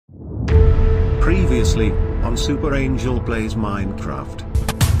Previously, on Super Angel Plays Minecraft.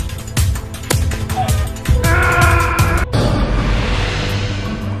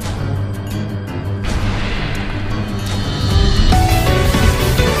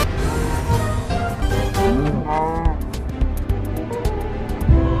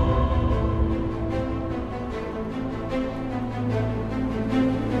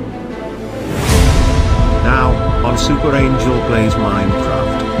 Now, on Super Angel Plays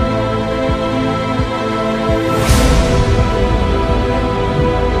Minecraft.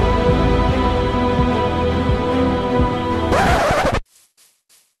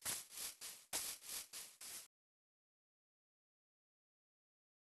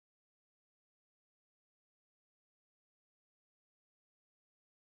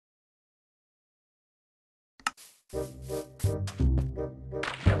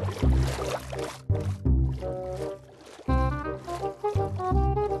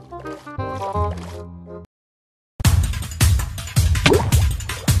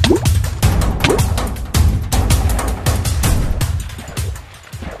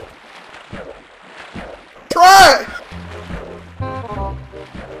 Try!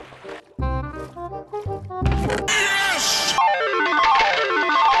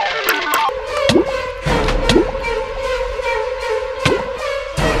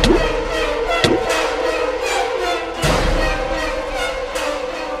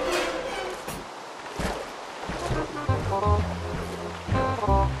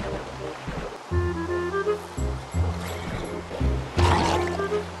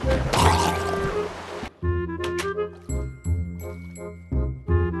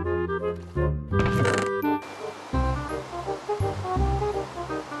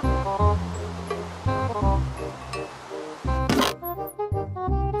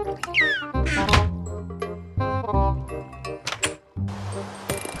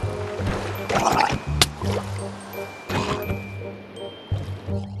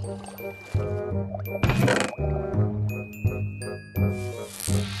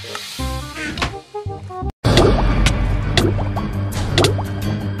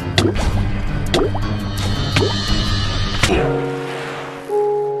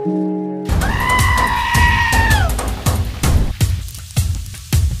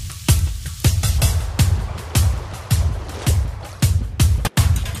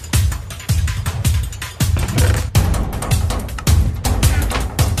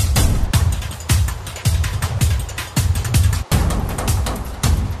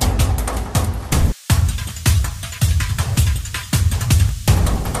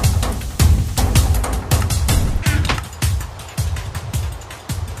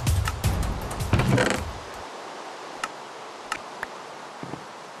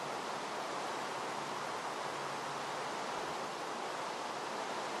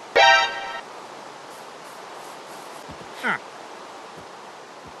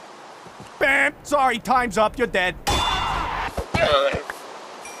 Bam! Sorry, time's up. You're dead.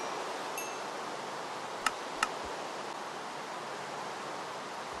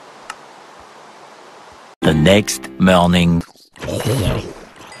 The next morning. Come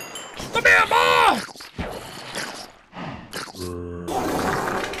here, Ma!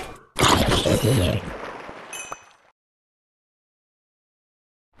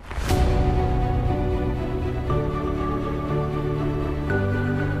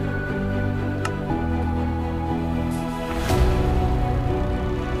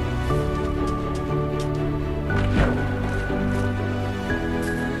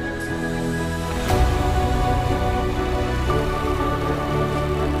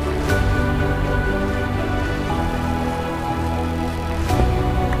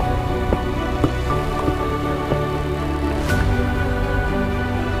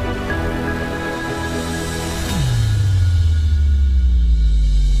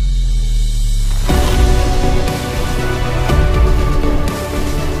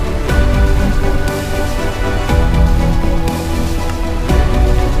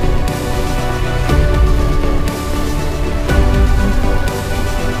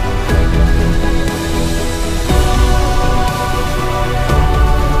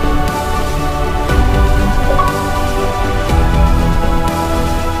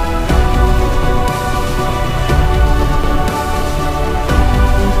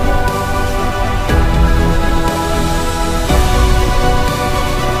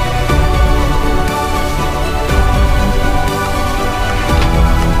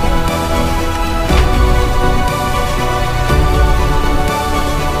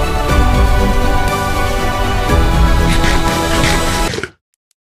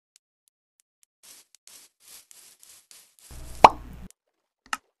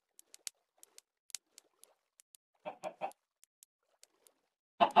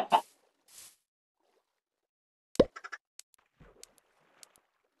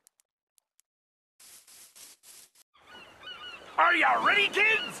 Ready,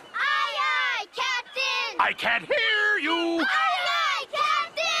 kids? Aye, aye, Captain! I can't hear you! Aye, aye,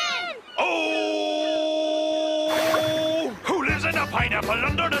 Captain! Oh! Who lives in a pineapple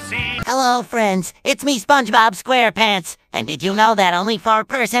under the sea? Hello, friends. It's me, SpongeBob SquarePants. And did you know that only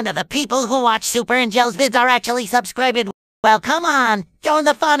 4% of the people who watch Super Angel's vids are actually subscribed? Well, come on. Join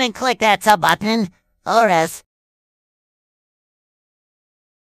the fun and click that sub button. Or else,